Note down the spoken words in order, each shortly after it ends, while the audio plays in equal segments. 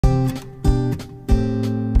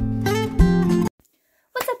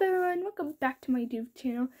back to my YouTube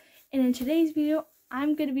channel, and in today's video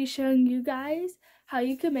I'm going to be showing you guys how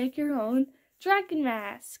you can make your own dragon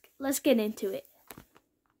mask. Let's get into it.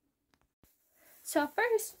 So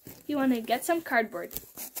first you want to get some cardboard.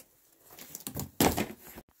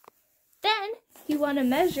 Then you want to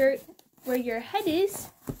measure where your head is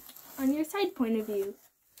on your side point of view.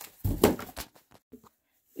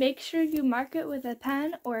 Make sure you mark it with a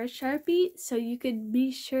pen or a Sharpie so you could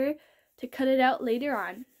be sure to cut it out later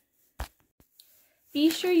on. Be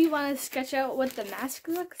sure you want to sketch out what the mask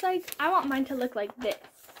looks like. I want mine to look like this.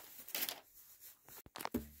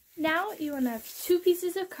 Now you want to have 2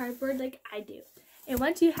 pieces of cardboard like I do. And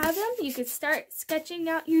once you have them, you can start sketching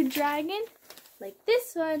out your dragon, like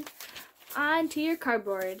this one, onto your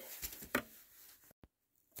cardboard.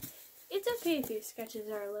 It's okay if your sketches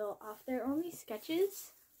are a little off. They're only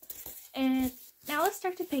sketches. And now let's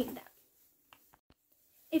start to paint them.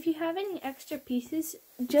 If you have any extra pieces,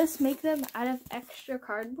 just make them out of extra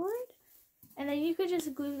cardboard, and then you could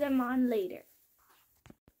just glue them on later.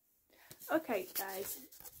 Okay guys,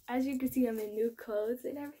 as you can see, I'm in new clothes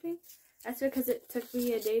and everything. That's because it took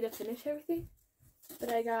me a day to finish everything.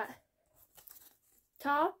 But I got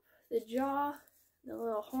top, the jaw, the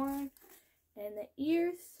little horn, and the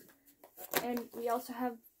ears. And we also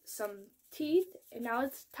have some teeth, and now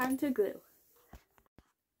it's time to glue.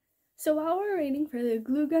 So while we're waiting for the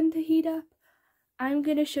glue gun to heat up, I'm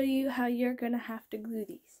going to show you how you're going to have to glue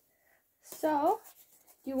these. So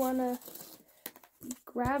you want to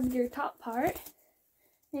grab your top part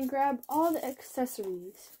and grab all the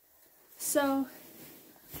accessories. So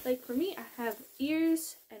like for me, I have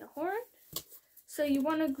ears and a horn. So you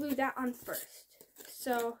want to glue that on first.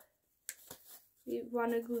 So you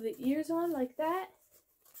want to glue the ears on like that,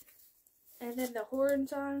 and then the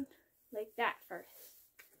horns on like that first.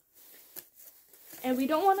 And we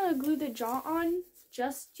don't want to glue the jaw on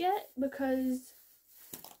just yet because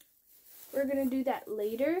we're going to do that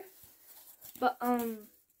later. But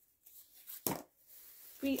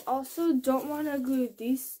we also don't want to glue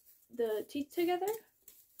the teeth together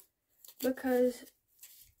because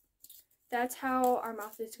that's how our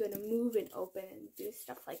mouth is going to move and open and do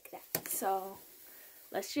stuff like that. So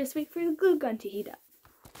let's just wait for the glue gun to heat up.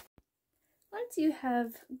 Once you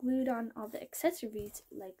have glued on all the accessories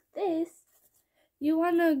like this, you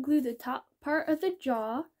want to glue the top part of the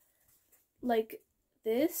jaw like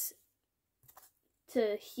this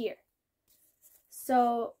to here.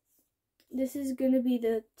 So this is going to be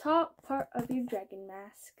the top part of your dragon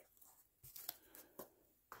mask.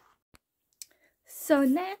 So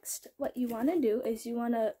next, what you want to do is you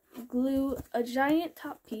want to glue a giant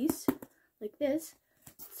top piece like this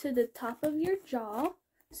to the top of your jaw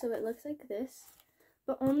so it looks like this,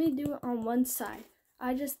 but only do it on one side.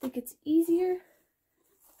 I just think it's easier.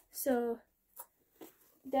 So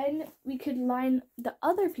then we could line the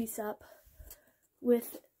other piece up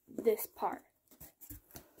with this part.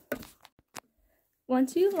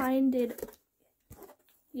 Once you lined it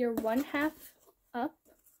your 1/2 up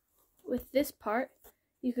with this part,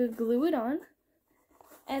 you could glue it on,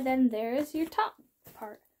 and then there is your top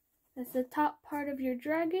part. That's the top part of your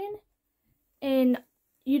dragon, and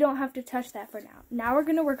you don't have to touch that for now. Now we're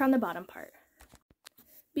going to work on the bottom part.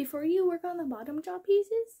 Before you work on the bottom jaw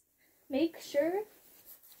pieces, make sure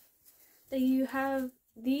that you have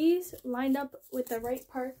these lined up with the right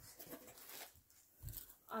parts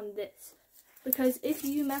on this. Because if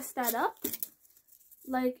you mess that up,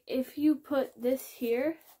 like if you put this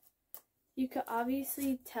here, you could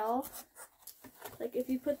obviously tell, like if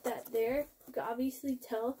you put that there, you could obviously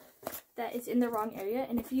tell that it's in the wrong area.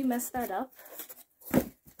 And if you mess that up,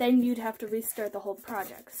 then you'd have to restart the whole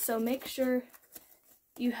project. So make sure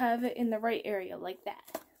you have it in the right area like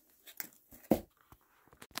that.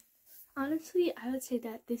 Honestly, I would say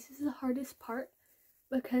that this is the hardest part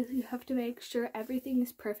because you have to make sure everything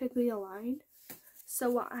is perfectly aligned. So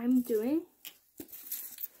what I'm doing,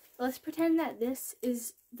 let's pretend that this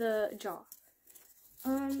is the jaw.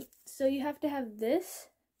 So you have to have this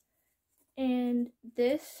and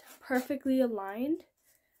this perfectly aligned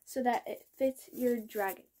so that it fits your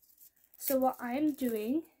dragon. So what I'm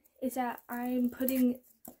doing is that I'm putting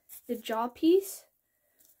the jaw piece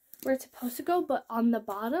where it's supposed to go, but on the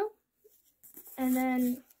bottom, and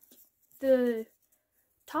then the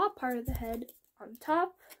top part of the head on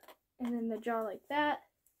top, and then the jaw like that,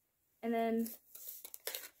 and then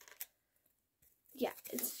yeah,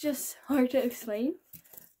 it's just hard to explain,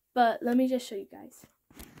 but let me just show you guys.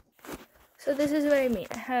 So this is what I mean.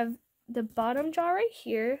 I have the bottom jaw right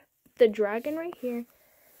here, the dragon right here,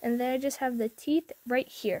 and then I just have the teeth right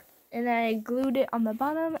here. And then I glued it on the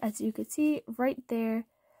bottom, as you can see, right there.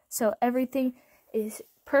 So everything is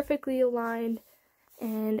perfectly aligned.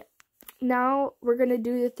 And now we're going to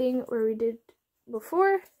do the thing where we did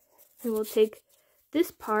before, and we'll take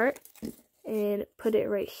this part and put it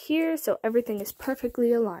right here so everything is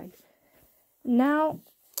perfectly aligned. Now,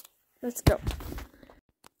 let's go.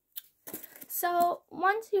 So,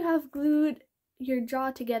 once you have glued your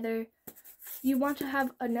jaw together, you want to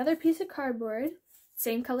have another piece of cardboard,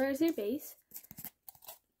 same color as your base,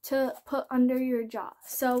 to put under your jaw.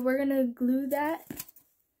 So, we're going to glue that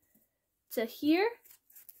to here,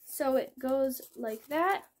 so it goes like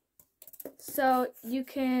that. So, you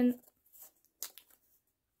can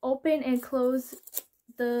open and close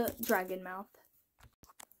the dragon mouth.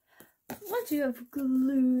 Once you have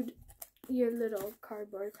glued your little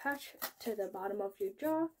cardboard patch to the bottom of your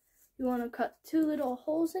jaw, you want to cut 2 little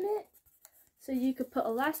holes in it so you could put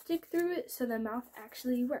elastic through it so the mouth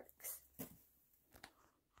actually works.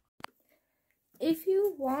 If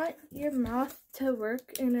you want your mouth to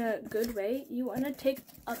work in a good way, you want to take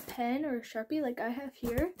a pen or a Sharpie like I have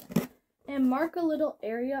here and mark a little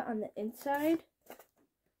area on the inside,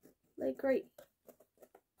 like right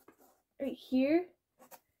here.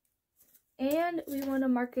 And we want to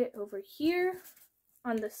mark it over here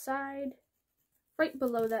on the side, right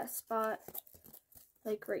below that spot,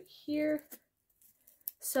 like right here.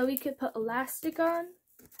 So we could put elastic on,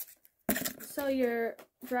 so your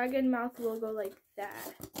dragon mouth will go like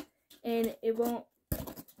that. And it won't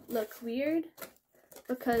look weird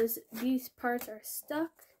because these parts are stuck.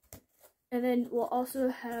 And then we'll also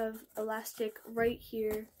have elastic right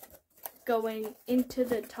here going into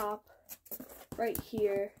the top right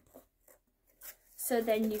here. So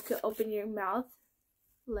then you could open your mouth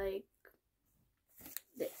like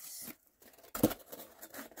this.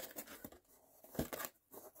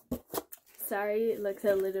 Sorry, it looks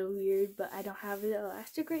a little weird, but I don't have the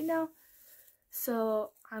elastic right now.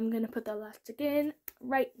 So I'm going to put the elastic in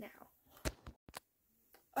right now.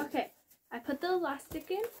 Okay, I put the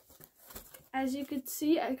elastic in. As you can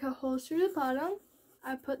see, I cut holes through the bottom.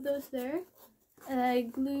 I put those there. And I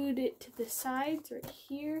glued it to the sides right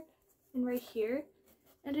here and right here.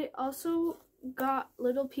 And it also got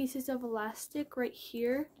little pieces of elastic right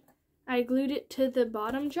here. I glued it to the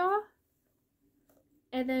bottom jaw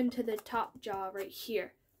and then to the top jaw right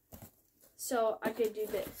here, so I could do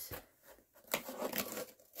this.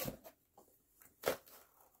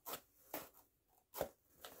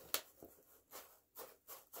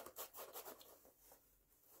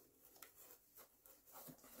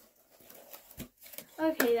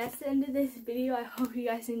 Okay, that's the end of this video. I hope you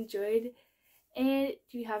guys enjoyed. And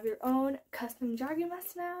you have your own custom dragon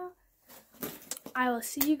mask now. I will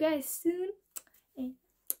see you guys soon.